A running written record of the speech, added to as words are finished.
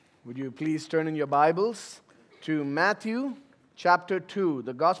Would you please turn in your Bibles to Matthew chapter 2,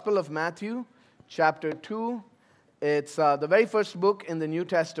 the Gospel of Matthew chapter 2. It's the very first book in the New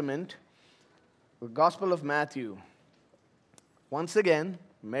Testament, the Gospel of Matthew. Once again,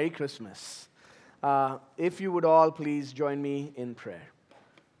 Merry Christmas. If you would all please join me in prayer.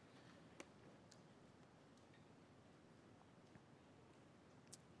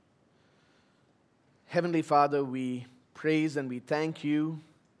 Heavenly Father, we praise and we thank you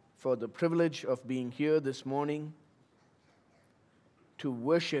for the privilege of being here this morning to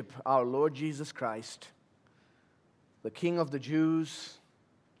worship our Lord Jesus Christ, the King of the Jews,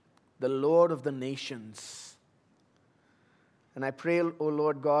 the Lord of the nations. And I pray, O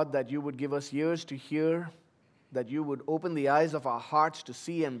Lord God, that you would give us ears to hear, that you would open the eyes of our hearts to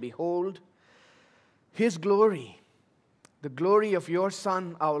see and behold His glory, the glory of your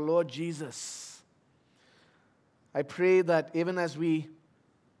Son, our Lord Jesus. I pray that even as we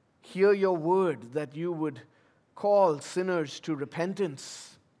hear your word, that you would call sinners to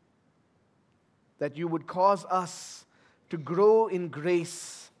repentance, that you would cause us to grow in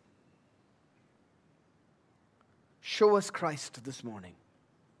grace. Show us Christ this morning.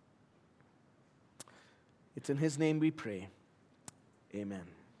 It's in His name we pray. Amen.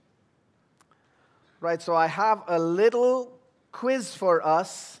 Right, so I have a little quiz for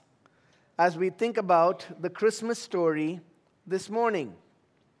us as we think about the Christmas story this morning.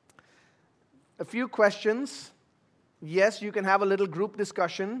 A few questions. Yes, you can have a little group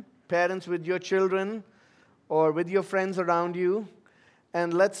discussion, parents with your children or with your friends around you,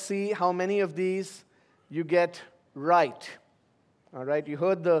 and let's see how many of these you get right. All right, you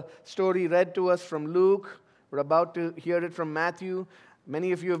heard the story read to us from Luke. We're about to hear it from Matthew.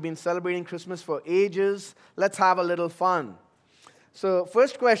 Many of you have been celebrating Christmas for ages. Let's have a little fun. So,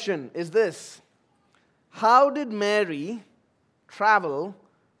 first question is this: how did Mary travel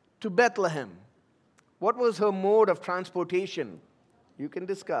to Bethlehem? What was her mode of transportation? You can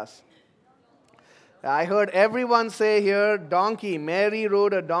discuss. I heard everyone say here, donkey. Mary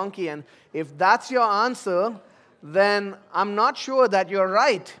rode a donkey. And if that's your answer, then I'm not sure that you're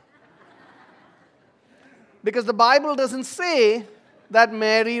right. Because the Bible doesn't say that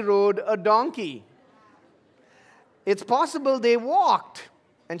Mary rode a donkey. It's possible they walked.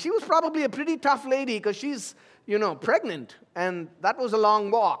 And she was probably a pretty tough lady because she's, pregnant. And that was a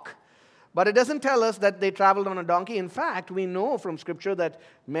long walk. But it doesn't tell us that they traveled on a donkey. In fact, we know from Scripture that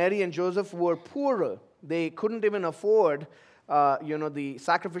Mary and Joseph were poorer. They couldn't even afford, the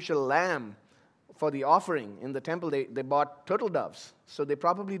sacrificial lamb for the offering in the temple. They bought turtle doves. So they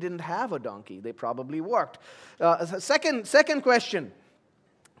probably didn't have a donkey. They probably walked. Second question.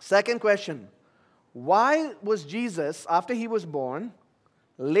 Why was Jesus, after He was born,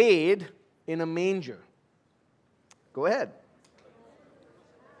 laid in a manger? Go ahead.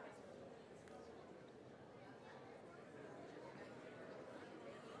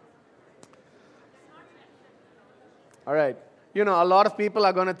 All right. A lot of people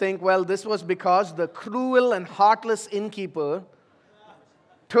are going to think, well, this was because the cruel and heartless innkeeper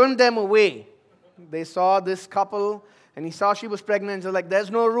turned them away. They saw this couple, and he saw she was pregnant, and they're like, there's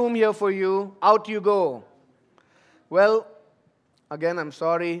no room here for you. Out you go. Well, again, I'm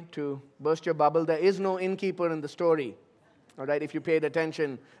sorry to burst your bubble. There is no innkeeper in the story. All right, if you paid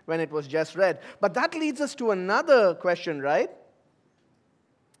attention when it was just read. But that leads us to another question, right?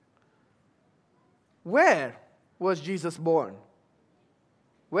 Where was Jesus born?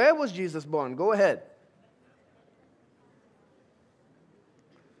 Where was Jesus born? Go ahead.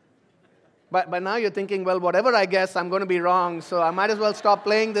 But by now you're thinking, well, whatever I guess, I'm going to be wrong, so I might as well stop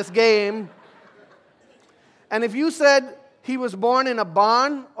playing this game. And if you said He was born in a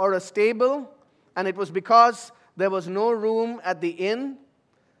barn or a stable, and it was because there was no room at the inn,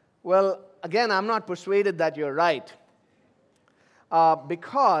 well, again, I'm not persuaded that you're right.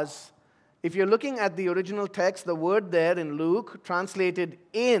 Because if you're looking at the original text, the word there in Luke, translated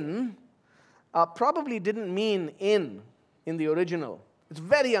inn, probably didn't mean inn in the original. It's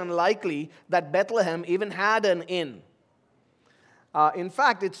very unlikely that Bethlehem even had an inn. In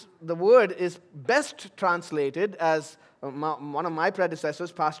fact, the word is best translated, as one of my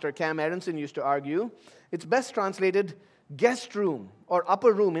predecessors, Pastor Cam Aronson, used to argue, it's best translated guest room or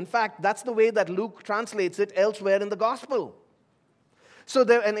upper room. In fact, that's the way that Luke translates it elsewhere in the gospel. So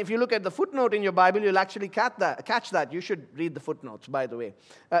there, and if you look at the footnote in your Bible, you'll actually catch that. You should read the footnotes, by the way.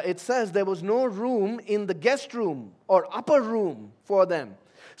 It says there was no room in the guest room or upper room for them.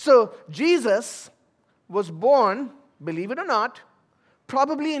 So Jesus was born, believe it or not,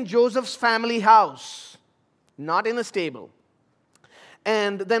 probably in Joseph's family house, not in a stable.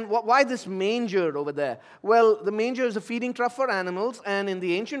 And then why this manger over there? Well, the manger is a feeding trough for animals, and in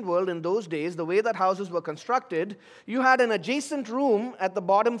the ancient world, in those days, the way that houses were constructed, you had an adjacent room at the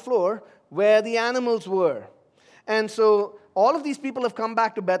bottom floor where the animals were. And so all of these people have come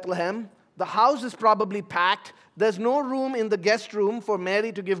back to Bethlehem. The house is probably packed. There's no room in the guest room for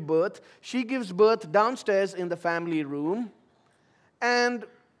Mary to give birth. She gives birth downstairs in the family room and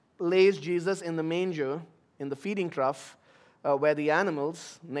lays Jesus in the manger, in the feeding trough, where the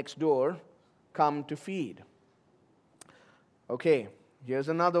animals next door come to feed. Okay, here's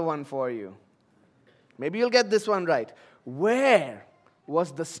another one for you. Maybe you'll get this one right. Where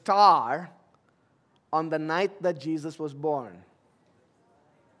was the star on the night that Jesus was born?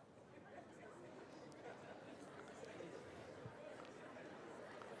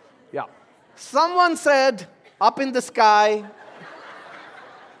 Yeah. Someone said, up in the sky.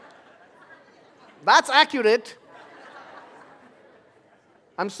 That's accurate.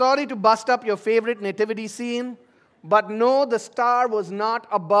 I'm sorry to bust up your favorite nativity scene, but no, the star was not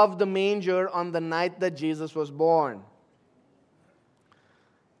above the manger on the night that Jesus was born.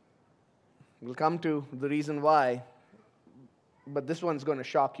 We'll come to the reason why, but this one's going to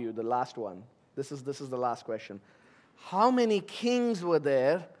shock you, the last one. This is the last question. How many kings were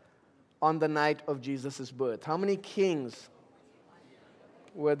there on the night of Jesus' birth? How many kings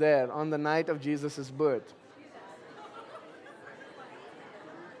were there on the night of Jesus' birth?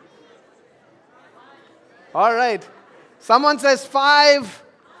 All right. Someone says 5.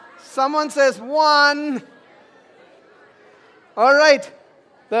 Someone says 1. All right.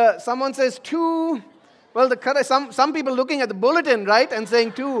 Someone says 2. Well, some people looking at the bulletin, right, and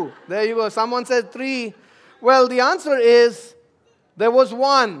saying 2. There you go. Someone said 3. Well, the answer is there was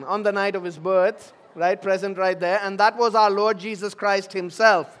 1 on the night of his birth, right, present right there, and that was our Lord Jesus Christ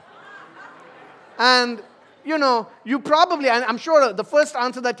himself. And, you probably, and I'm sure the first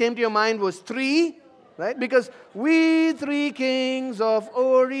answer that came to your mind was 3, right? Because we 3 kings of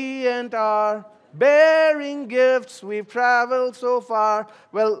Orient are bearing gifts, we've traveled so far.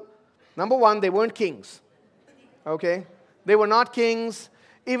 Well, number 1, they weren't kings, okay? They were not kings,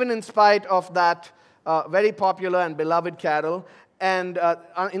 even in spite of that very popular and beloved carol. And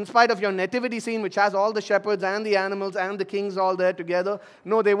in spite of your nativity scene, which has all the shepherds and the animals and the kings all there together,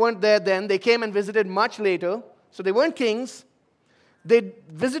 no, they weren't there then. They came and visited much later. So they weren't kings. They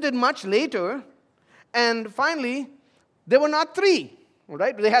visited much later. And finally, they were not 3,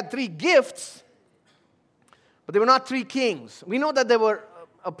 right? They had 3 gifts, but they were not 3 kings. We know that there were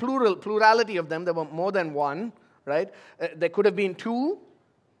a plurality of them. There were more than 1, right? There could have been 2.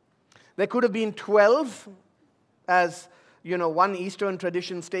 There could have been 12, as one Eastern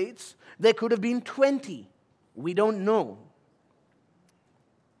tradition states. There could have been 20. We don't know.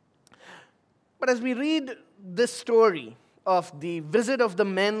 But as we read this story of the visit of the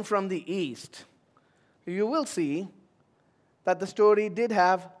men from the east, you will see that the story did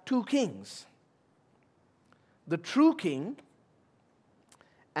have 2 kings. The true king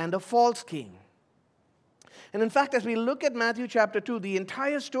and a false king. And in fact, as we look at Matthew chapter 2, the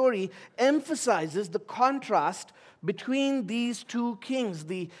entire story emphasizes the contrast between these 2 kings.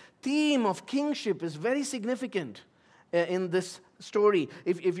 The theme of kingship is very significant in this story.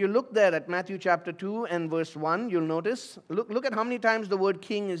 If you look there at Matthew chapter 2 and verse 1, you'll notice, look at how many times the word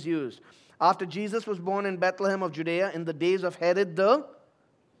king is used. After Jesus was born in Bethlehem of Judea in the days of Herod the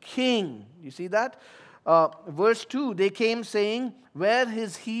king. You see that? Verse 2, they came saying, where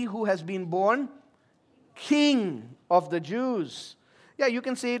is he who has been born? King of the Jews. Yeah, you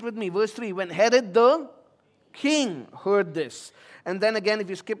can say it with me. Verse 3, when Herod the king heard this. And then again, if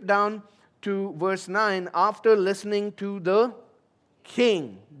you skip down to verse 9, after listening to the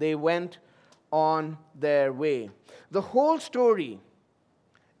king, they went on their way. The whole story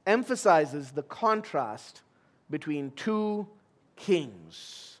emphasizes the contrast between 2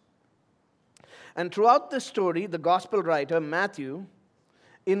 kings. And throughout this story, the gospel writer, Matthew,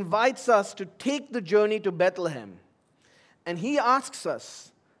 invites us to take the journey to Bethlehem. And he asks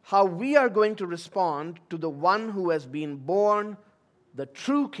us how we are going to respond to the one who has been born, the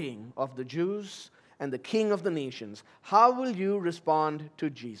true king of the Jews and the king of the nations. How will you respond to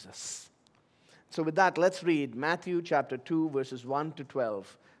Jesus? So with that, let's read Matthew chapter 2, verses 1 to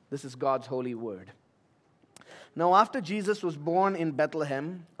 12. This is God's holy word. Now after Jesus was born in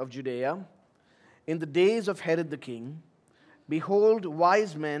Bethlehem of Judea, in the days of Herod the king, behold,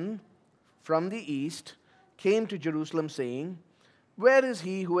 wise men from the east came to Jerusalem, saying, where is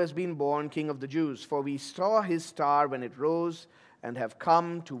he who has been born King of the Jews? For we saw his star when it rose, and have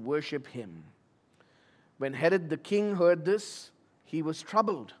come to worship him. When Herod the king heard this, he was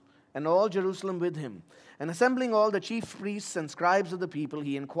troubled, and all Jerusalem with him. And assembling all the chief priests and scribes of the people,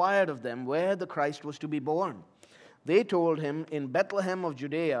 he inquired of them where the Christ was to be born. They told him, in Bethlehem of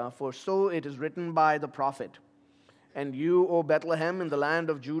Judea, for so it is written by the prophet. And you, O Bethlehem, in the land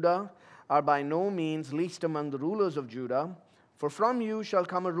of Judah, are by no means least among the rulers of Judah, for from you shall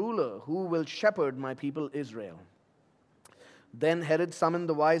come a ruler who will shepherd my people Israel. Then Herod summoned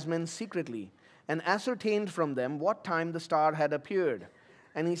the wise men secretly, and ascertained from them what time the star had appeared.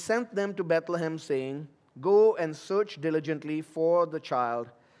 And he sent them to Bethlehem, saying, Go and search diligently for the child,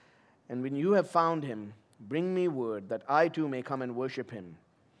 and when you have found him, bring me word, that I too may come and worship him.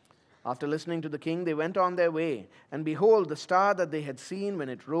 After listening to the king, they went on their way, and behold, the star that they had seen when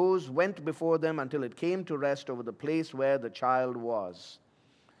it rose went before them until it came to rest over the place where the child was.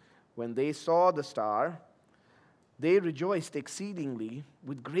 When they saw the star, they rejoiced exceedingly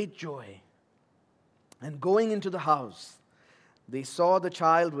with great joy. And going into the house, they saw the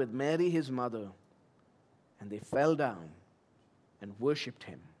child with Mary his mother, and they fell down and worshipped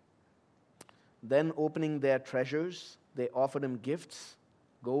him. Then opening their treasures, they offered him gifts,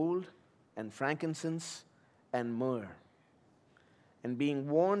 gold and frankincense and myrrh. And being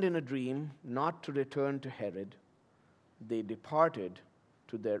warned in a dream not to return to Herod, they departed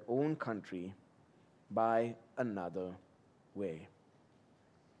to their own country by another way.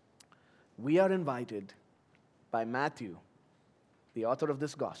 We are invited by Matthew, the author of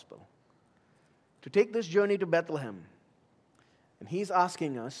this gospel, to take this journey to Bethlehem. And he's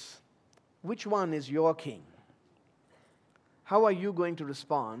asking us, which one is your king? How are you going to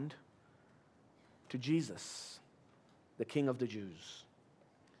respond to Jesus, the King of the Jews?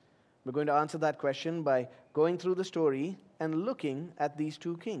 We're going to answer that question by going through the story and looking at these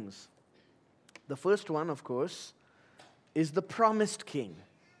two kings. The first one, of course, is the promised king.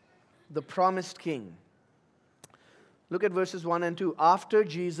 The promised king. Look at verses 1 and 2. After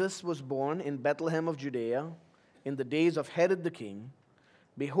Jesus was born in Bethlehem of Judea, in the days of Herod the king,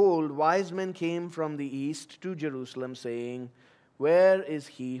 behold, wise men came from the east to Jerusalem, saying, Where is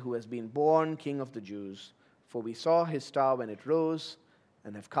he who has been born King of the Jews? For we saw his star when it rose,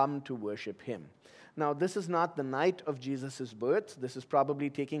 and have come to worship him. Now, this is not the night of Jesus' birth. This is probably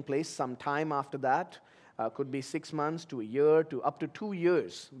taking place some time after that. Could be 6 months to a year to up to 2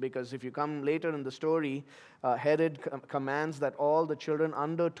 years. Because if you come later in the story, Herod commands that all the children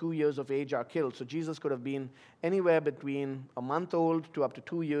under 2 years of age are killed. So Jesus could have been anywhere between a month old to up to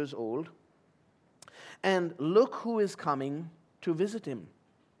 2 years old. And look who is coming to visit him.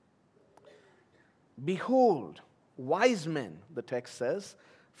 Behold, wise men, the text says,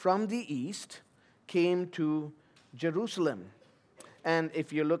 from the east came to Jerusalem. And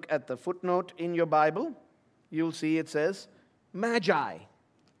if you look at the footnote in your Bible, you'll see it says, Magi.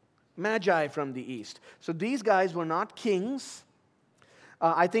 Magi from the east. So these guys were not kings.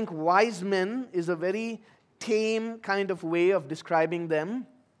 I think wise men is a very tame kind of way of describing them.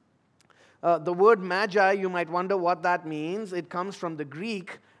 The word magi, you might wonder what that means. It comes from the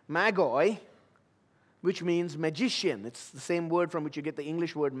Greek magoi, which means magician. It's the same word from which you get the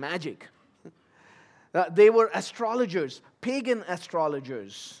English word magic. They were astrologers, pagan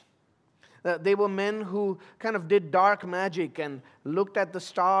astrologers. They were men who kind of did dark magic and looked at the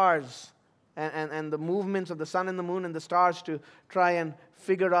stars and the movements of the sun and the moon and the stars to try and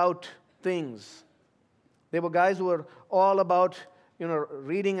figure out things. They were guys who were all about,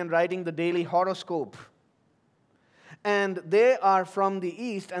 reading and writing the daily horoscope. And they are from the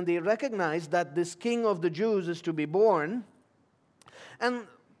east, and they recognize that this King of the Jews is to be born. And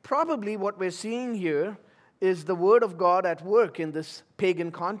probably what we're seeing here is the word of God at work in this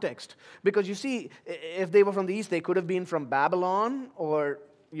pagan context. Because you see, if they were from the east, they could have been from Babylon or,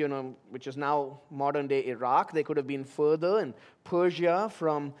 which is now modern-day Iraq. They could have been further in Persia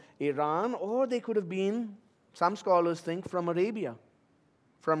from Iran, or they could have been, some scholars think, from Arabia,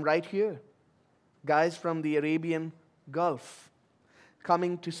 from right here. Guys from the Arabian Gulf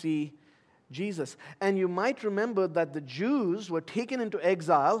coming to see Jesus. And you might remember that the Jews were taken into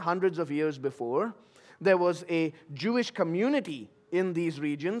exile hundreds of years before. There was a Jewish community in these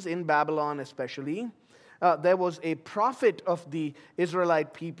regions, in Babylon especially. There was a prophet of the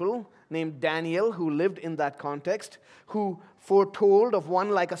Israelite people named Daniel who lived in that context, who foretold of one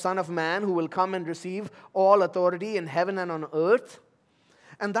like a son of man who will come and receive all authority in heaven and on earth.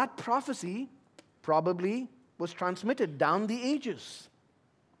 And that prophecy probably was transmitted down the ages.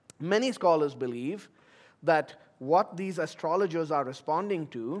 Many scholars believe that what these astrologers are responding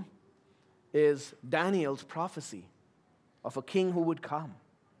to is Daniel's prophecy of a king who would come.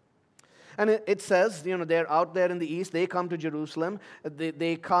 And it says, they're out there in the east, they come to Jerusalem,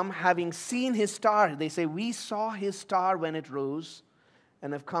 they come having seen his star. They say, we saw his star when it rose,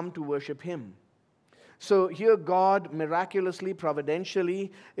 and have come to worship him. So here God miraculously,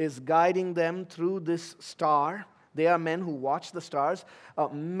 providentially is guiding them through this star. They are men who watch the stars.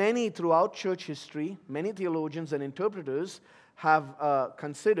 Many throughout church history, many theologians and interpreters have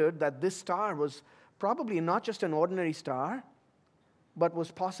considered that this star was probably not just an ordinary star, but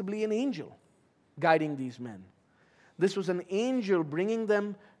was possibly an angel guiding these men. This was an angel bringing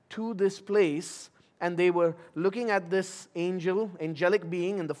them to this place, and they were looking at this angelic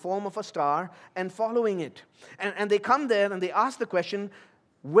being in the form of a star, and following it. And they come there and they ask the question,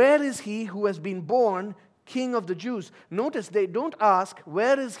 where is he who has been born King of the Jews? Notice they don't ask,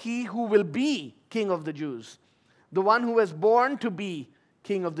 where is he who will be King of the Jews? The one who was born to be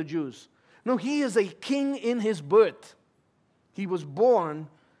King of the Jews. No, he is a king in his birth. He was born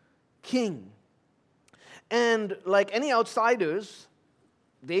king. And like any outsiders,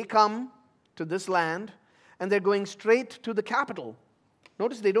 they come to this land and they're going straight to the capital.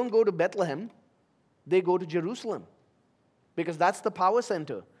 Notice they don't go to Bethlehem, they go to Jerusalem, because that's the power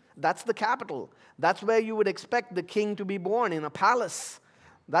center. That's the capital. That's where you would expect the king to be born, in a palace.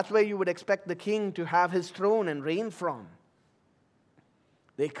 That's where you would expect the king to have his throne and reign from.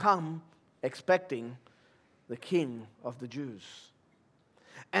 They come expecting the King of the Jews.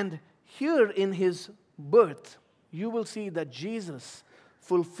 And here in his birth, you will see that Jesus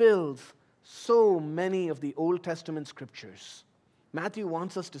fulfills so many of the Old Testament scriptures. Matthew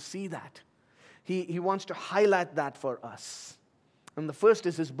wants us to see that. He wants to highlight that for us. And the first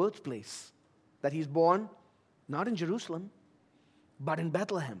is his birthplace, that he's born not in Jerusalem, but in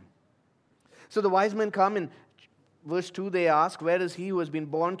Bethlehem. So the wise men come in verse 2, they ask, where is he who has been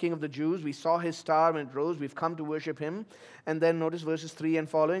born King of the Jews? We saw his star when it rose. We've come to worship him. And then notice verses 3 and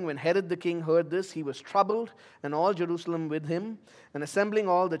following. When Herod the king heard this, he was troubled, and all Jerusalem with him. And assembling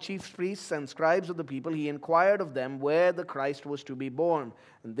all the chief priests and scribes of the people, he inquired of them where the Christ was to be born.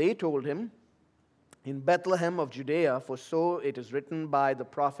 And they told him, in Bethlehem of Judea, for so it is written by the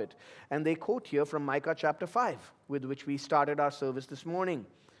prophet. And they quote here from Micah chapter 5, with which we started our service this morning.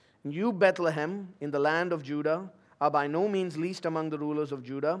 You, Bethlehem, in the land of Judah, are by no means least among the rulers of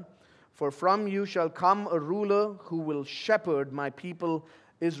Judah, for from you shall come a ruler who will shepherd my people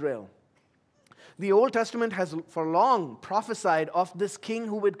Israel. The Old Testament has for long prophesied of this king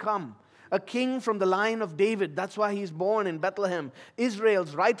who would come, a king from the line of David. That's why he's born in Bethlehem,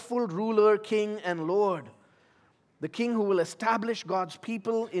 Israel's rightful ruler, king, and Lord. The king who will establish God's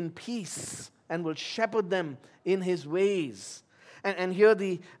people in peace and will shepherd them in his ways. And here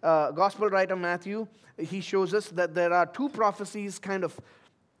the gospel writer Matthew, he shows us that there are two prophecies kind of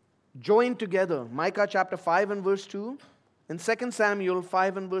joined together. Micah chapter 5 and verse 2 and 2 Samuel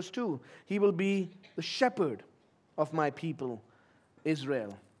 5 and verse 2. He will be the shepherd of my people,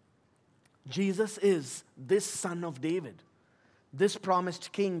 Israel. Jesus is this son of David, this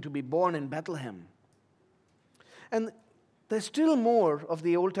promised king to be born in Bethlehem. And there's still more of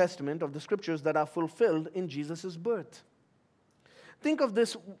the Old Testament, of the scriptures, that are fulfilled in Jesus' birth. Think of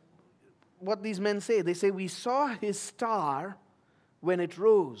this, what these men say. They say, we saw his star when it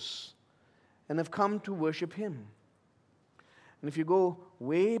rose and have come to worship him. And if you go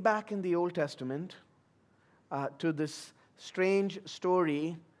way back in the Old Testament to this strange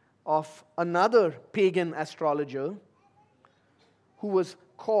story of another pagan astrologer who was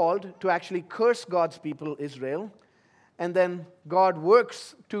called to actually curse God's people, Israel, and then God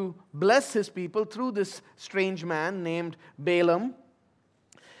works to bless his people through this strange man named Balaam.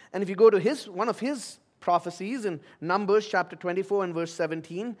 And if you go to one of his prophecies in Numbers chapter 24 and verse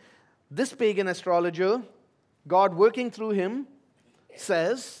 17, this pagan astrologer, God working through him,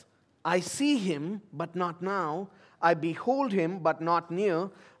 says, I see him, but not now. I behold him, but not near.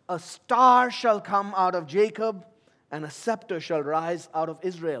 A star shall come out of Jacob, and a scepter shall rise out of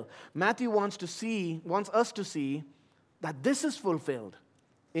Israel. Matthew wants us to see that this is fulfilled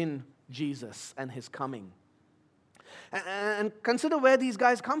in Jesus and his coming. And consider where these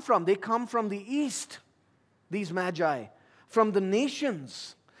guys come from. They come from the east, these magi, from the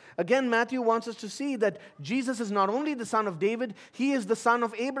nations. Again, Matthew wants us to see that Jesus is not only the son of David, he is the son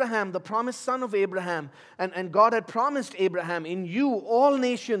of Abraham, the promised son of Abraham. And God had promised Abraham, in you all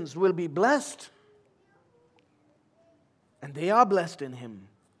nations will be blessed. And they are blessed in him.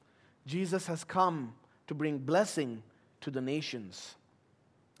 Jesus has come to bring blessing to the nations.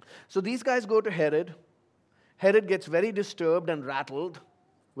 So these guys go to Herod. Herod gets very disturbed and rattled.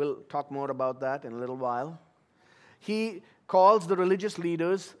 We'll talk more about that in a little while. He calls the religious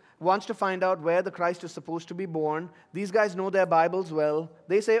leaders, wants to find out where the Christ is supposed to be born. These guys know their Bibles well.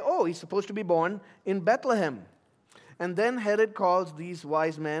 They say, oh, he's supposed to be born in Bethlehem. And then Herod calls these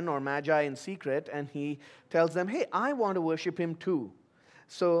wise men or magi in secret, and he tells them, hey, I want to worship him too.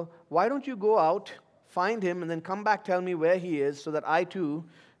 So why don't you go out, find him, and then come back, tell me where he is, so that I too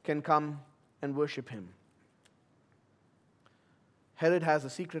can come and worship him. Herod has a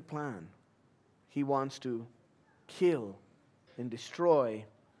secret plan. He wants to kill and destroy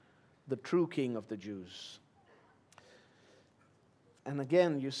the true king of the Jews. And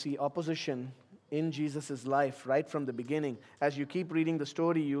again, you see opposition in Jesus' life right from the beginning. As you keep reading the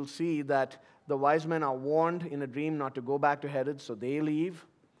story, you'll see that the wise men are warned in a dream not to go back to Herod, so they leave.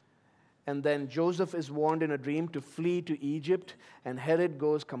 And then Joseph is warned in a dream to flee to Egypt, and Herod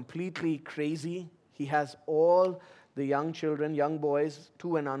goes completely crazy. He has all the young children, young boys,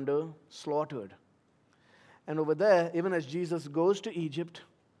 2 and under, slaughtered. And over there, even as Jesus goes to Egypt,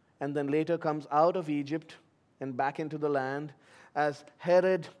 and then later comes out of Egypt and back into the land, as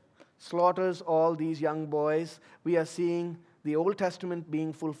Herod slaughters all these young boys, we are seeing the Old Testament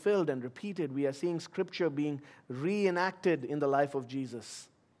being fulfilled and repeated. We are seeing Scripture being reenacted in the life of Jesus.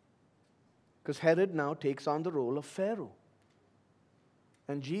 Because Herod now takes on the role of Pharaoh.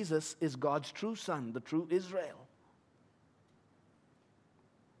 And Jesus is God's true son, the true Israel.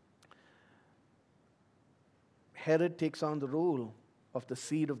 Herod takes on the role of the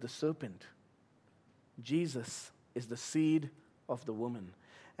seed of the serpent. Jesus is the seed of the woman.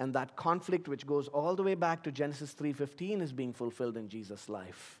 And that conflict, which goes all the way back to Genesis 3:15, is being fulfilled in Jesus'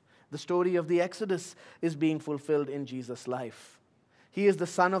 life. The story of the Exodus is being fulfilled in Jesus' life. He is the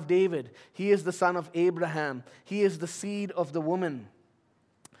son of David. He is the son of Abraham. He is the seed of the woman.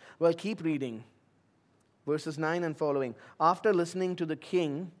 Well, keep reading. Verses 9 and following. After listening to the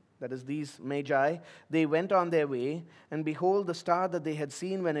king, that is these magi, they went on their way, and behold, the star that they had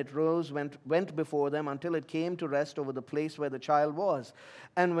seen when it rose went before them until it came to rest over the place where the child was.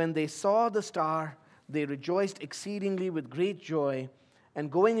 And when they saw the star, they rejoiced exceedingly with great joy. And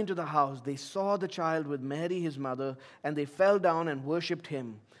going into the house, they saw the child with Mary his mother, and they fell down and worshipped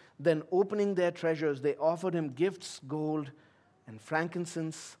him. Then opening their treasures, they offered him gifts, gold and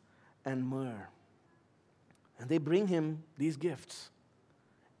frankincense and myrrh. And they bring him these gifts.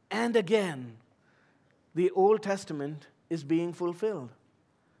 And again, the Old Testament is being fulfilled.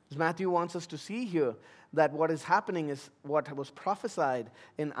 As Matthew wants us to see here, that what is happening is what was prophesied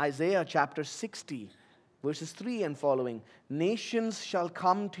in Isaiah chapter 60, verses 3 and following. Nations shall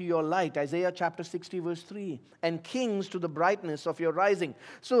come to your light, Isaiah chapter 60, verse 3, and kings to the brightness of your rising.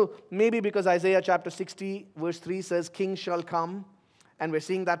 So maybe because Isaiah chapter 60, verse 3 says, kings shall come, and we're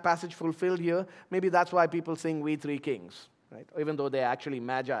seeing that passage fulfilled here, maybe that's why people sing We Three Kings. Right? Even though they're actually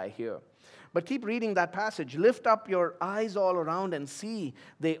magi here. But keep reading that passage. Lift up your eyes all around and see.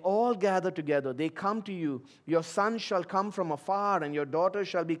 They all gather together. They come to you. Your son shall come from afar, and your daughter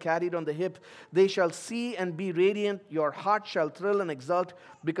shall be carried on the hip. They shall see and be radiant. Your heart shall thrill and exult,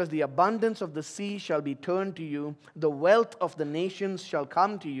 because the abundance of the sea shall be turned to you. The wealth of the nations shall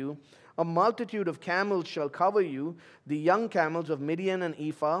come to you. A multitude of camels shall cover you, the young camels of Midian and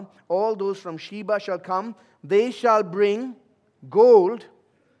Ephah. All those from Sheba shall come. They shall bring gold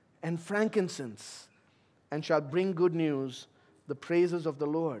and frankincense, and shall bring good news, the praises of the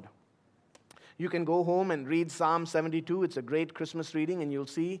Lord. You can go home and read Psalm 72. It's a great Christmas reading, and you'll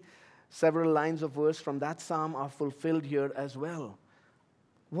see several lines of verse from that psalm are fulfilled here as well.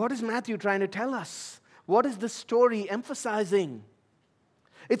 What is Matthew trying to tell us? What is this story emphasizing?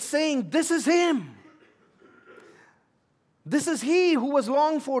 It's saying this is him. This is he who was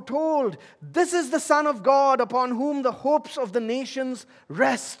long foretold. This is the Son of God upon whom the hopes of the nations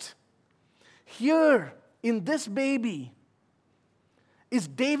rest. Here, in this baby, is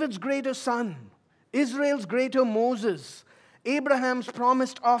David's greater son, Israel's greater Moses, Abraham's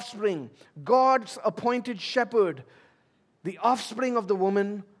promised offspring, God's appointed shepherd, the offspring of the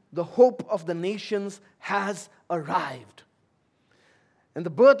woman, the hope of the nations has arrived. And the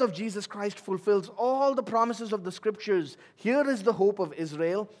birth of Jesus Christ fulfills all the promises of the Scriptures. Here is the hope of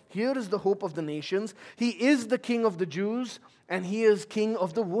Israel. Here is the hope of the nations. He is the King of the Jews, and He is King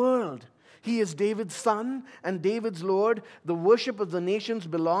of the world. He is David's son and David's Lord. The worship of the nations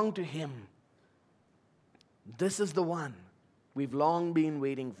belong to Him. This is the one we've long been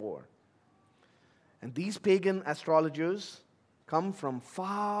waiting for. And these pagan astrologers come from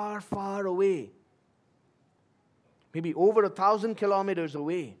far, far away. Maybe over 1,000 kilometers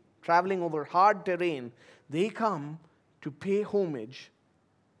away, traveling over hard terrain, they come to pay homage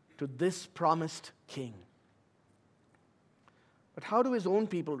to this promised king. But how do his own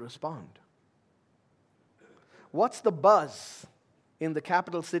people respond? What's the buzz in the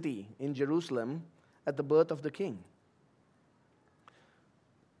capital city, in Jerusalem, at the birth of the king?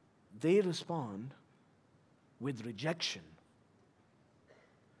 They respond with rejection.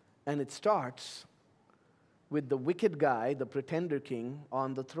 And it starts with the wicked guy, the pretender king,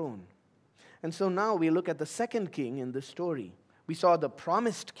 on the throne. And so now we look at the second king in this story. We saw the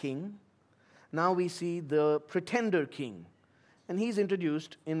promised king. Now we see the pretender king. And he's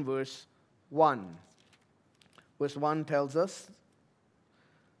introduced in verse 1. Verse 1 tells us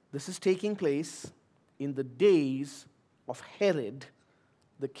this is taking place in the days of Herod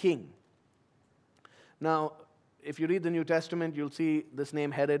the king. Now, if you read the New Testament, you'll see this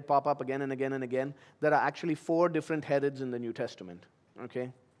name Herod pop up again and again and again. There are actually 4 different Herods in the New Testament,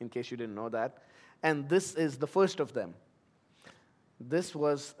 okay, in case you didn't know that. And this is the first of them. This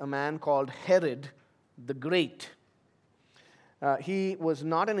was a man called Herod the Great. He was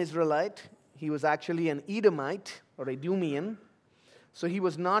not an Israelite. He was actually an Edomite or a Idumean. So he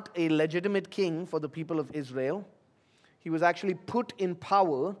was not a legitimate king for the people of Israel. He was actually put in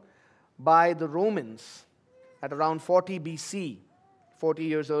power by the Romans at around 40 BC, 40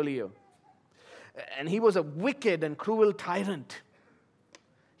 years earlier. And he was a wicked and cruel tyrant.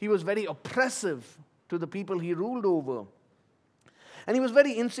 He was very oppressive to the people he ruled over. And he was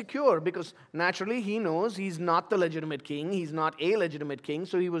very insecure because naturally he knows he's not the legitimate king. He's not a legitimate king.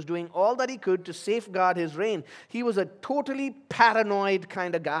 So he was doing all that he could to safeguard his reign. He was a totally paranoid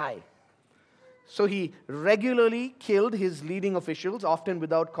kind of guy. So he regularly killed his leading officials, often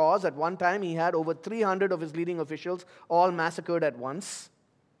without cause. At one time, he had over 300 of his leading officials all massacred at once.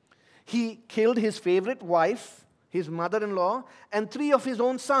 He killed his favorite wife, his mother-in-law, and 3 of his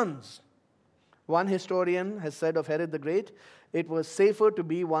own sons. One historian has said of Herod the Great, it was safer to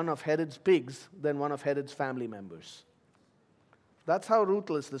be one of Herod's pigs than one of Herod's family members. That's how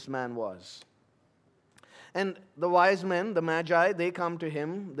ruthless this man was. And the wise men, the Magi, they come to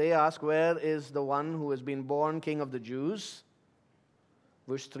him. They ask, where is the one who has been born king of the Jews?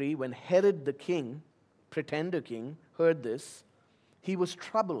 Verse 3, when Herod the king, pretender king, heard this, he was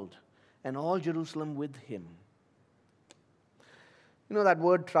troubled, and all Jerusalem with him. You know, that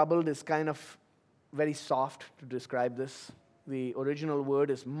word troubled is kind of very soft to describe this. The original word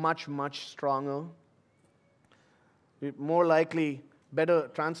is much, much stronger. More likely, better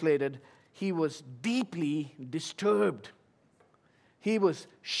translated, he was deeply disturbed. He was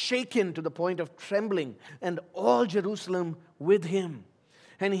shaken to the point of trembling, and all Jerusalem with him.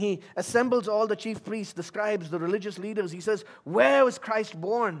 And he assembles all the chief priests, the scribes, the religious leaders. He says, where was Christ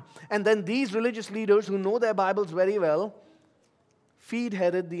born? And then these religious leaders who know their Bibles very well feed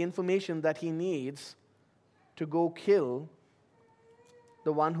Herod the information that he needs to go kill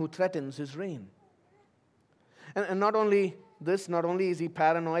the one who threatens his reign. And not only this, not only is he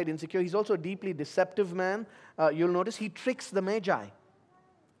paranoid, insecure, he's also a deeply deceptive man. You'll notice he tricks the Magi.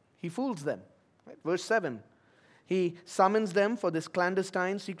 He fools them. Right? Verse 7. He summons them for this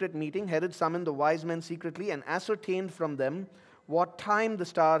clandestine secret meeting. Herod summoned the wise men secretly and ascertained from them what time the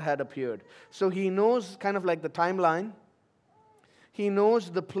star had appeared. So he knows kind of like the timeline. He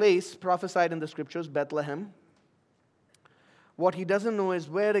knows the place prophesied in the scriptures, Bethlehem. What he doesn't know is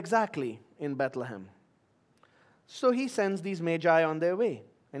where exactly in Bethlehem. So he sends these Magi on their way.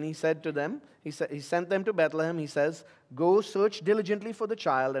 And he said to them, he sent them to Bethlehem. He says, go search diligently for the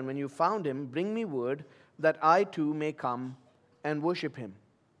child, and when you found him, bring me word that I too may come and worship him.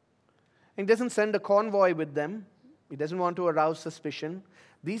 And he doesn't send a convoy with them. He doesn't want to arouse suspicion.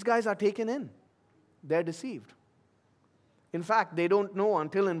 These guys are taken in. They're deceived. In fact, they don't know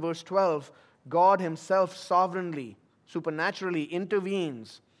until in verse 12, God himself sovereignly, supernaturally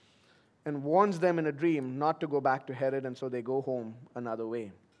intervenes and warns them in a dream not to go back to Herod, and so they go home another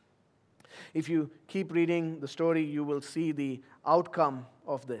way. If you keep reading the story, you will see the outcome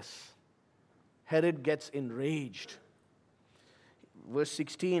of this. Herod gets enraged. Verse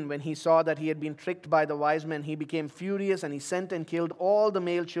 16, when he saw that he had been tricked by the wise men, he became furious, and he sent and killed all the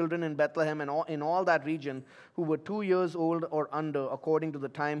male children in Bethlehem and in all that region who were 2 years old or under, according to the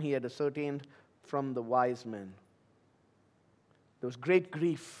time he had ascertained from the wise men. There was great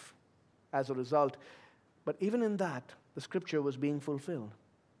grief as a result. But even in that, the scripture was being fulfilled.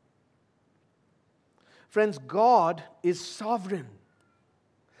 Friends, God is sovereign.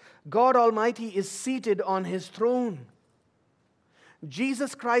 God Almighty is seated on his throne.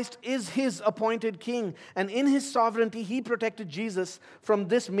 Jesus Christ is his appointed king, and in his sovereignty, he protected Jesus from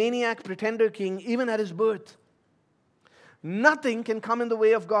this maniac pretender king even at his birth. Nothing can come in the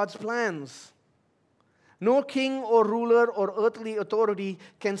way of God's plans. No king or ruler or earthly authority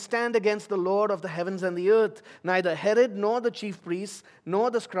can stand against the Lord of the heavens and the earth. Neither Herod nor the chief priests nor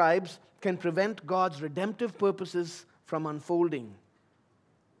the scribes can prevent God's redemptive purposes from unfolding.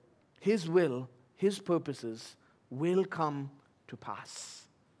 His will, his purposes will come to pass.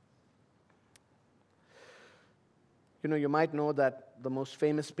 You know, you might know that the most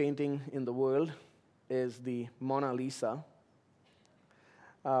famous painting in the world is the Mona Lisa.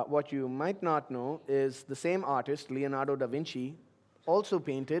 What you might not know is the same artist, Leonardo da Vinci, also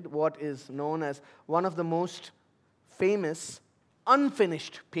painted what is known as one of the most famous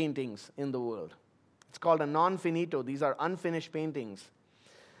unfinished paintings in the world. It's called a non finito. These are unfinished paintings.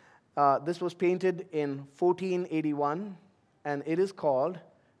 This was painted in 1481, and it is called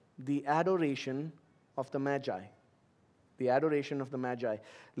The Adoration of the Magi. The Adoration of the Magi.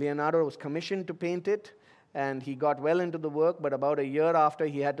 Leonardo was commissioned to paint it, and he got well into the work, but about a year after,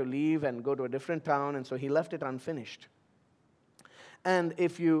 he had to leave and go to a different town, and so he left it unfinished. And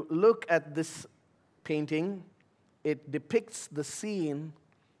if you look at this painting, it depicts the scene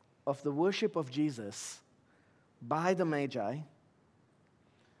of the worship of Jesus by the Magi,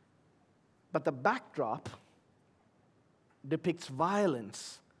 but the backdrop depicts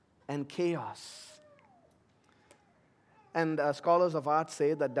violence and chaos. And scholars of art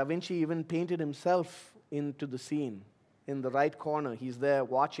say that Da Vinci even painted himself into the scene. In the right corner, he's there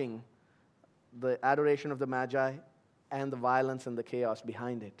watching the adoration of the Magi and the violence and the chaos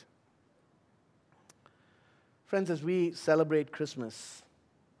behind it. Friends, as we celebrate Christmas,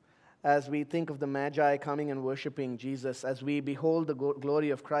 as we think of the Magi coming and worshiping Jesus, as we behold the glory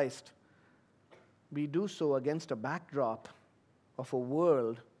of Christ, we do so against a backdrop of a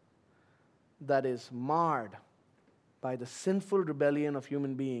world that is marred by the sinful rebellion of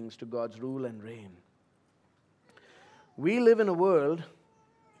human beings to God's rule and reign. We live in a world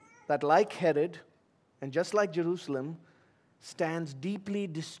that, like Herod, and just like Jerusalem, stands deeply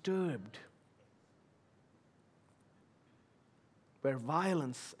disturbed, where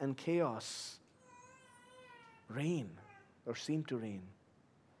violence and chaos reign or seem to reign.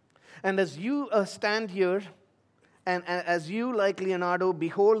 And as you stand here, and as you, like Leonardo,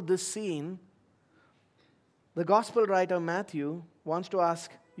 behold this scene, the gospel writer Matthew wants to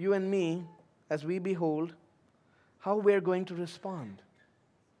ask you and me, as we behold, how we're going to respond.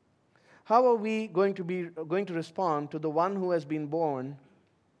 How are we going to respond to the one who has been born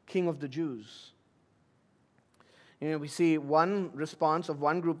King of the Jews? We see one response of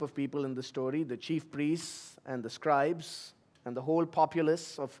one group of people in the story, the chief priests and the scribes and the whole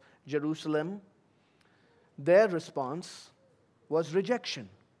populace of Jerusalem. Their response was rejection.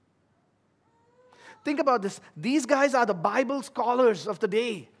 Think about this. These guys are the Bible scholars of the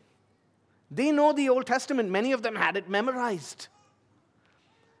day. They know the Old Testament. Many of them had it memorized.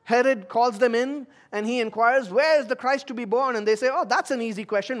 Herod calls them in and he inquires, where is the Christ to be born? And they say, oh, that's an easy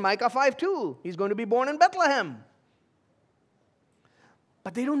question. Micah 5:2. He's going to be born in Bethlehem.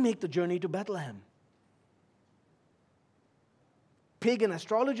 But they don't make the journey to Bethlehem. Pagan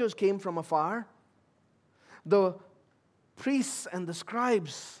astrologers came from afar. The priests and the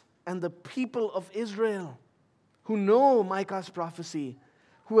scribes and the people of Israel who know Micah's prophecy,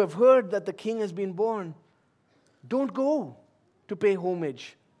 who have heard that the king has been born, don't go to pay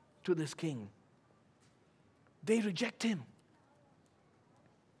homage to this king. They reject him.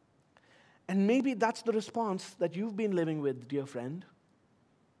 And maybe that's the response that you've been living with, dear friend,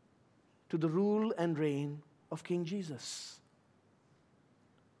 to the rule and reign of King Jesus.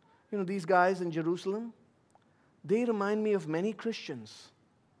 These guys in Jerusalem, they remind me of many Christians.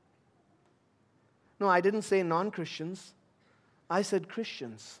 No, I didn't say non-Christians. I said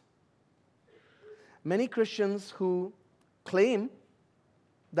Christians. Many Christians who claim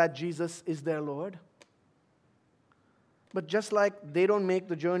that Jesus is their Lord. But just like they don't make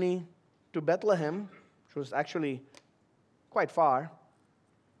the journey to Bethlehem, which was actually quite far,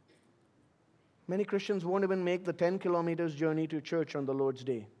 many Christians won't even make the 10 kilometers journey to church on the Lord's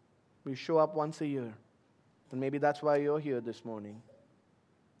Day. We show up once a year. And maybe that's why you're here this morning.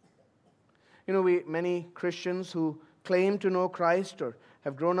 Many Christians who claim to know Christ or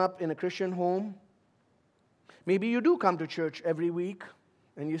have grown up in a Christian home, maybe you do come to church every week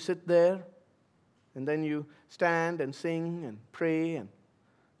and you sit there and then you stand and sing and pray and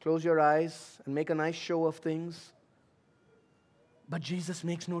close your eyes and make a nice show of things. But Jesus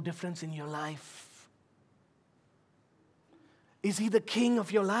makes no difference in your life. Is he the king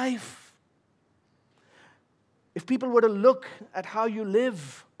of your life? If people were to look at how you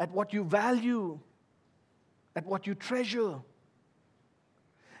live, at what you value, at what you treasure,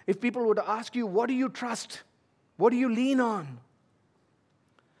 if people were to ask you, what do you trust? What do you lean on?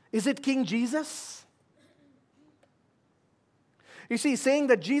 Is it King Jesus? You see, saying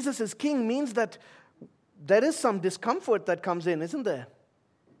that Jesus is king means that there is some discomfort that comes in, isn't there?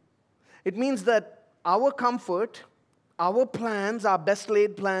 It means that our comfort, our plans, our best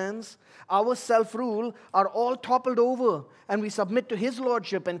laid plans, our self-rule are all toppled over, and we submit to his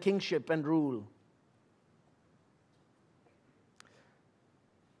lordship and kingship and rule.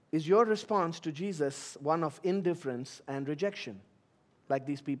 Is your response to Jesus one of indifference and rejection, like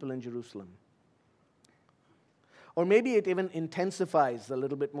these people in Jerusalem? Or maybe it even intensifies a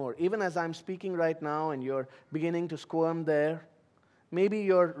little bit more. Even as I'm speaking right now and you're beginning to squirm there, maybe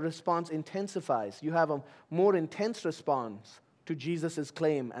your response intensifies. You have a more intense response to Jesus'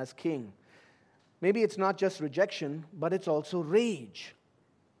 claim as king. Maybe it's not just rejection, but it's also rage.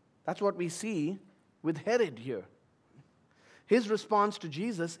 That's what we see with Herod here. His response to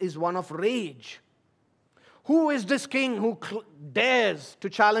Jesus is one of rage. Who is this king who dares to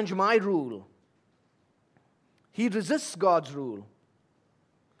challenge my rule? He resists God's rule.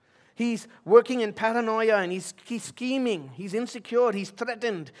 He's working in paranoia and he's scheming. He's insecure. He's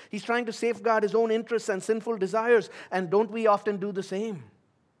threatened. He's trying to safeguard his own interests and sinful desires. And don't we often do the same?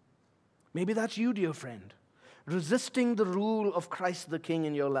 Maybe that's you, dear friend. Resisting the rule of Christ the King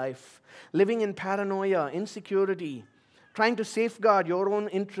in your life. Living in paranoia, insecurity. Trying to safeguard your own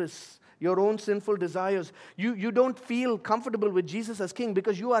interests, your own sinful desires. You don't feel comfortable with Jesus as king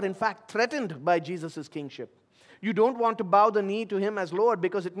because you are in fact threatened by Jesus' kingship. You don't want to bow the knee to him as Lord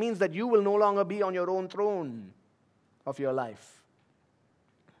because it means that you will no longer be on your own throne of your life.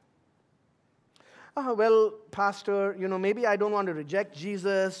 Well, Pastor, maybe I don't want to reject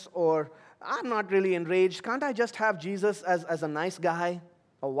Jesus, or I'm not really enraged. Can't I just have Jesus as a nice guy,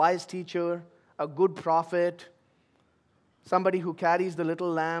 a wise teacher, a good prophet, somebody who carries the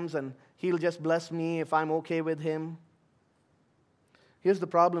little lambs and he'll just bless me if I'm okay with him? Here's the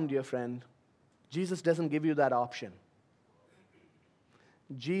problem, dear friend. Jesus doesn't give you that option.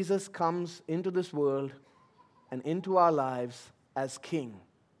 Jesus comes into this world and into our lives as king.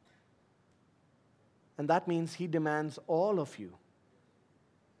 And that means he demands all of you,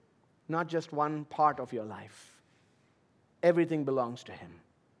 not just one part of your life. Everything belongs to him.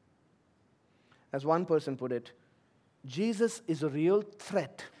 As one person put it, Jesus is a real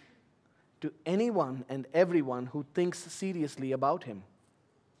threat to anyone and everyone who thinks seriously about him.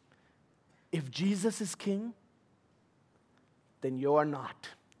 If Jesus is king, then you are not.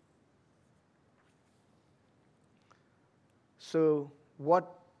 So,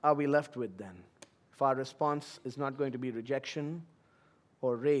 what are we left with then? If our response is not going to be rejection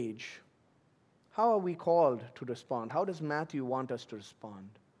or rage, how are we called to respond? How does Matthew want us to respond?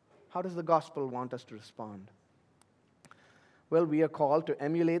 How does the gospel want us to respond? Well, we are called to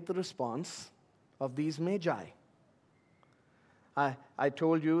emulate the response of these magi. I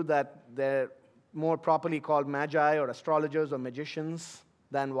told you that they're more properly called magi or astrologers or magicians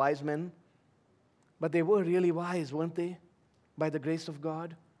than wise men. But they were really wise, weren't they? By the grace of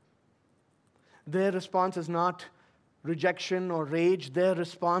God. Their response is not rejection or rage. Their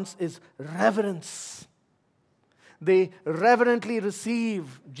response is reverence. They reverently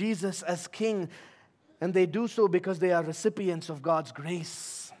receive Jesus as king, and they do so because they are recipients of God's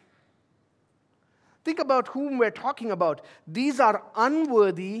grace. Think about whom we're talking about. These are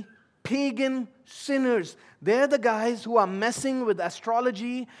unworthy, pagan sinners. They're the guys who are messing with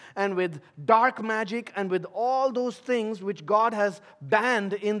astrology and with dark magic and with all those things which God has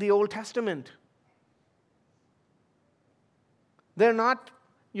banned in the Old Testament. They're not,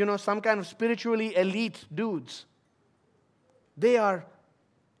 some kind of spiritually elite dudes. They are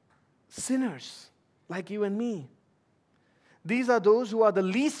sinners like you and me. These are those who are the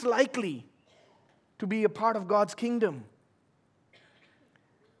least likely to be a part of God's kingdom.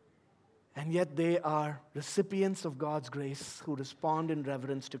 And yet they are recipients of God's grace who respond in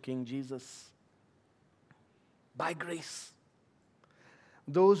reverence to King Jesus. By grace.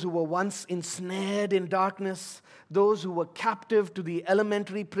 Those who were once ensnared in darkness, those who were captive to the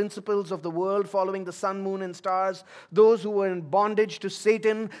elementary principles of the world following the sun, moon, and stars, those who were in bondage to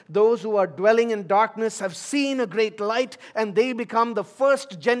Satan, those who are dwelling in darkness have seen a great light, and they become the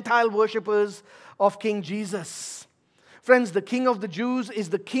first Gentile worshippers of King Jesus. Friends, the King of the Jews is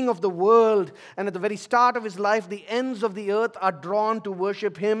the King of the world. And at the very start of his life, the ends of the earth are drawn to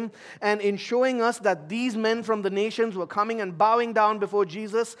worship him. And in showing us that these men from the nations were coming and bowing down before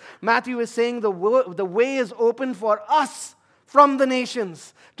Jesus, Matthew is saying the way is open for us from the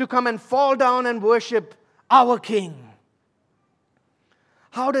nations to come and fall down and worship our King.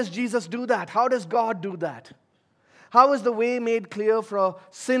 How does Jesus do that? How does God do that? How is the way made clear for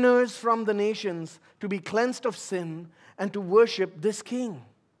sinners from the nations to be cleansed of sin and to worship this King?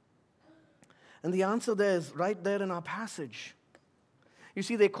 And the answer there is right there in our passage. You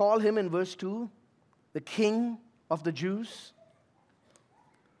see, they call him in verse 2, the King of the Jews.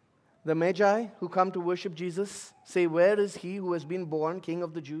 The Magi who come to worship Jesus say, "Where is he who has been born King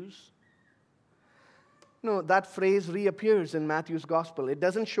of the Jews?" No, that phrase reappears in Matthew's gospel. It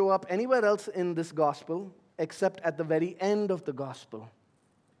doesn't show up anywhere else in this gospel except at the very end of the gospel.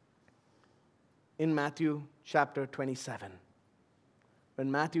 in Matthew chapter 27,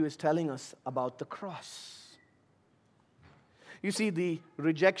 when Matthew is telling us about the cross. You see, the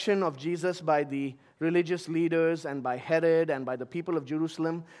rejection of Jesus by the religious leaders and by Herod and by the people of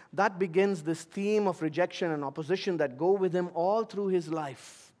Jerusalem, that begins this theme of rejection and opposition that go with him all through his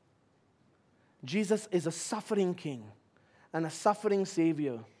life. Jesus is a suffering king and a suffering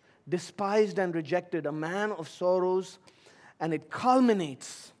savior, despised and rejected, a man of sorrows, and it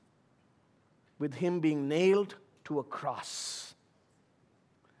culminates with him being nailed to a cross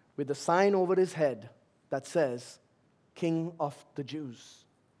with a sign over his head that says, King of the Jews.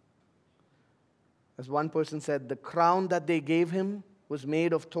 As one person said, the crown that they gave him was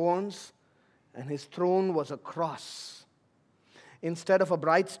made of thorns, and his throne was a cross. Instead of a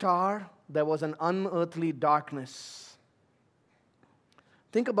bright star, there was an unearthly darkness.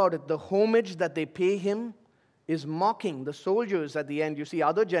 Think about it. The homage that they pay him is mocking. The soldiers at the end, you see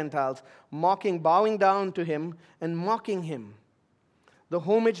other Gentiles mocking, bowing down to him and mocking him. The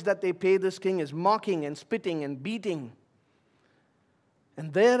homage that they pay this king is mocking and spitting and beating.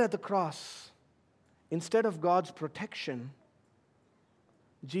 And there at the cross, instead of God's protection,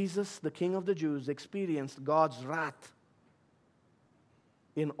 Jesus, the King of the Jews, experienced God's wrath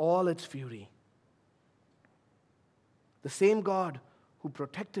in all its fury. The same God who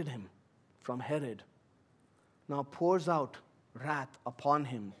protected him from Herod now pours out wrath upon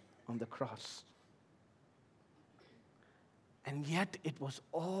him on the cross. And yet it was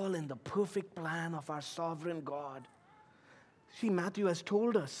all in the perfect plan of our sovereign God. See, Matthew has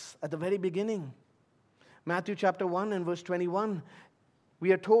told us at the very beginning. Matthew chapter 1 and verse 21,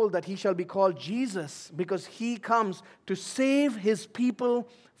 we are told that he shall be called Jesus because he comes to save his people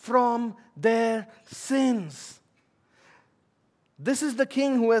from their sins. This is the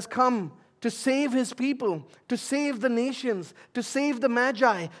king who has come to save his people, to save the nations, to save the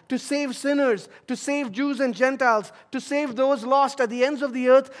Magi, to save sinners, to save Jews and Gentiles, to save those lost at the ends of the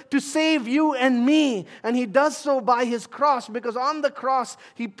earth, to save you and me. And he does so by his cross, because on the cross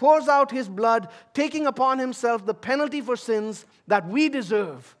he pours out his blood, taking upon himself the penalty for sins that we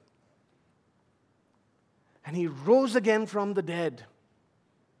deserve. And he rose again from the dead.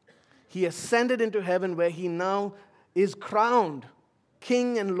 He ascended into heaven, where he now is crowned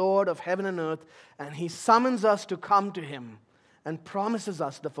King and Lord of heaven and earth, and he summons us to come to him and promises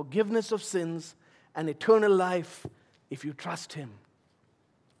us the forgiveness of sins and eternal life if you trust him.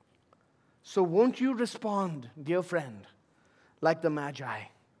 So won't you respond, dear friend, like the Magi?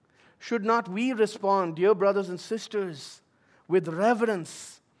 Should not we respond, dear brothers and sisters, with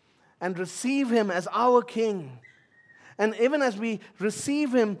reverence and receive him as our King? And even as we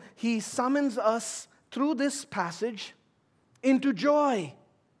receive him, he summons us through this passage into joy.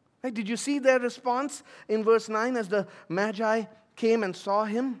 Right? Did you see their response in verse 9 as the Magi came and saw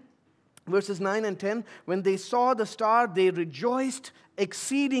him? Verses 9 and 10, when they saw the star, they rejoiced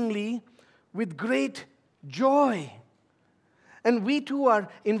exceedingly with great joy. And we too are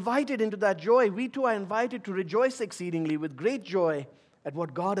invited into that joy. We too are invited to rejoice exceedingly with great joy at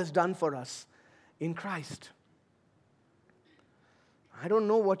what God has done for us in Christ. I don't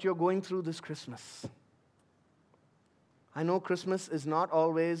know what you're going through this Christmas. I know Christmas is not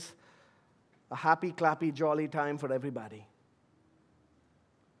always a happy, clappy, jolly time for everybody.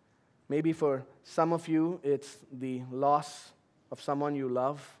 Maybe for some of you, it's the loss of someone you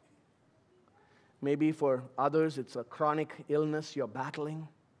love. Maybe for others, it's a chronic illness you're battling.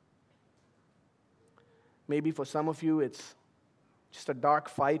 Maybe for some of you, it's just a dark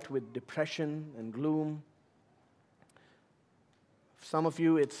fight with depression and gloom. For some of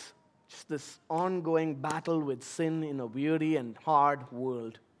you, it's just this ongoing battle with sin in a weary and hard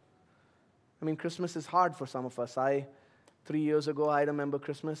world. I mean, Christmas is hard for some of us. 3 years ago, I remember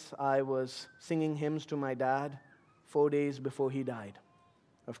Christmas, I was singing hymns to my dad 4 days before he died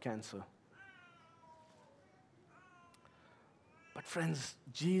of cancer. But friends,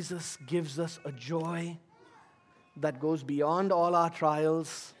 Jesus gives us a joy that goes beyond all our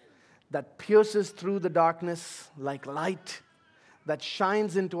trials, that pierces through the darkness like light, that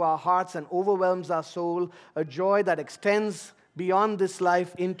shines into our hearts and overwhelms our soul, a joy that extends beyond this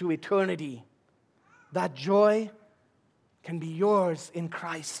life into eternity. That joy can be yours in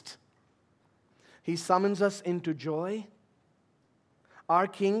Christ. He summons us into joy. Our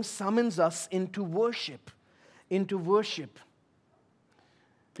King summons us into worship. Into worship.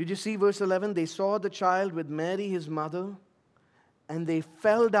 Did you see verse 11? They saw the child with Mary, his mother, and they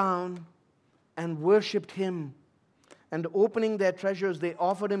fell down and worshipped him. And opening their treasures, they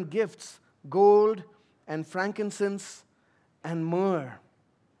offered him gifts, gold and frankincense and myrrh.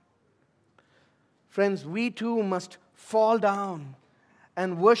 Friends, we too must fall down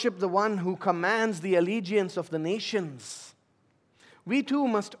and worship the one who commands the allegiance of the nations. We too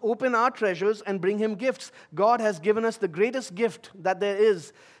must open our treasures and bring him gifts. God has given us the greatest gift that there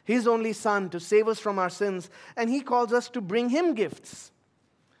is, his only Son, to save us from our sins, and he calls us to bring him gifts,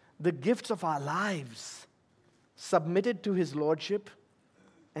 the gifts of our lives, submitted to his lordship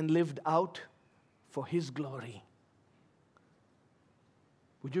and lived out for his glory.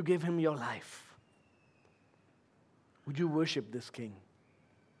 Would you give him your life? Would you worship this King?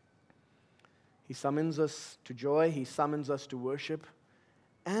 He summons us to joy, he summons us to worship,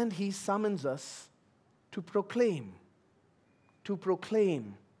 and he summons us to proclaim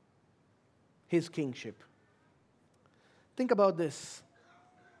his kingship. Think about this.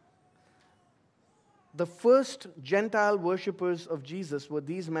 The first Gentile worshippers of Jesus were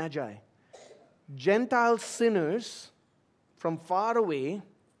these magi, Gentile sinners from far away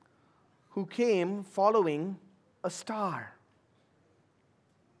who came following a star.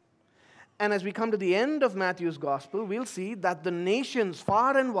 And as we come to the end of Matthew's gospel, we'll see that the nations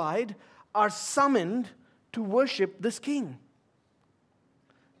far and wide are summoned to worship this King.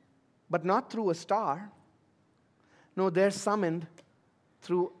 But not through a star. No, they're summoned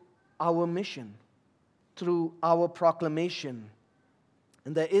through our mission, through our proclamation.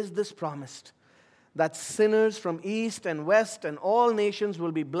 And there is this promise that sinners from east and west and all nations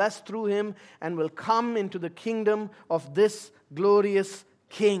will be blessed through him and will come into the kingdom of this glorious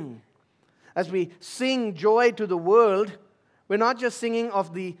King. As we sing joy to the world, we're not just singing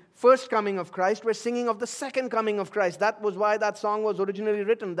of the first coming of Christ, we're singing of the second coming of Christ. That was why that song was originally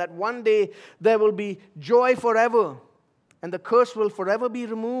written, that one day there will be joy forever and the curse will forever be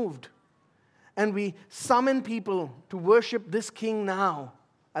removed. And we summon people to worship this King now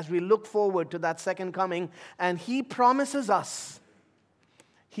as we look forward to that second coming. And he promises us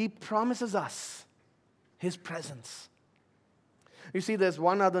his presence. You see, there's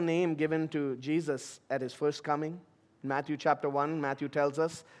one other name given to Jesus at his first coming. In Matthew chapter 1, Matthew tells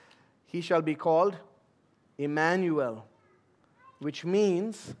us, he shall be called Emmanuel, which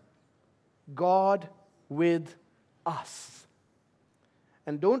means God with us.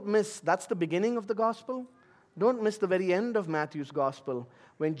 And don't miss, that's the beginning of the gospel. Don't miss the very end of Matthew's gospel,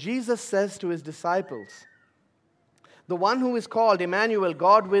 when Jesus says to his disciples, the one who is called Emmanuel,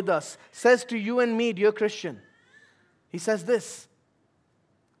 God with us, says to you and me, dear Christian, he says this.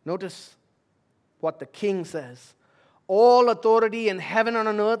 Notice what the King says. All authority in heaven and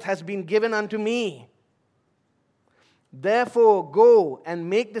on earth has been given unto me. Therefore, go and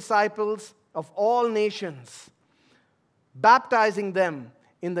make disciples of all nations, baptizing them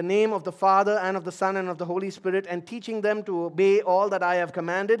in the name of the Father and of the Son and of the Holy Spirit, and teaching them to obey all that I have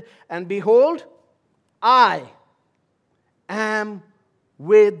commanded. And behold, I am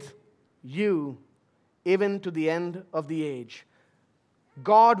with you even to the end of the age.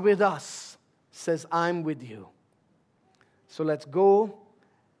 God with us says, I'm with you. So let's go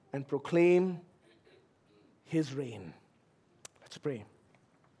and proclaim his reign. Let's pray.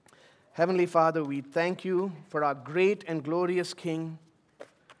 Heavenly Father, we thank you for our great and glorious King.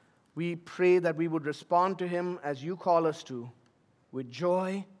 We pray that we would respond to him as you call us to, with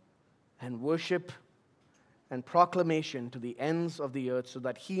joy and worship and proclamation to the ends of the earth, so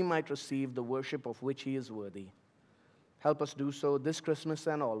that he might receive the worship of which he is worthy. Help us do so this Christmas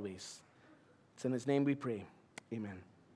and always. It's in his name we pray. Amen.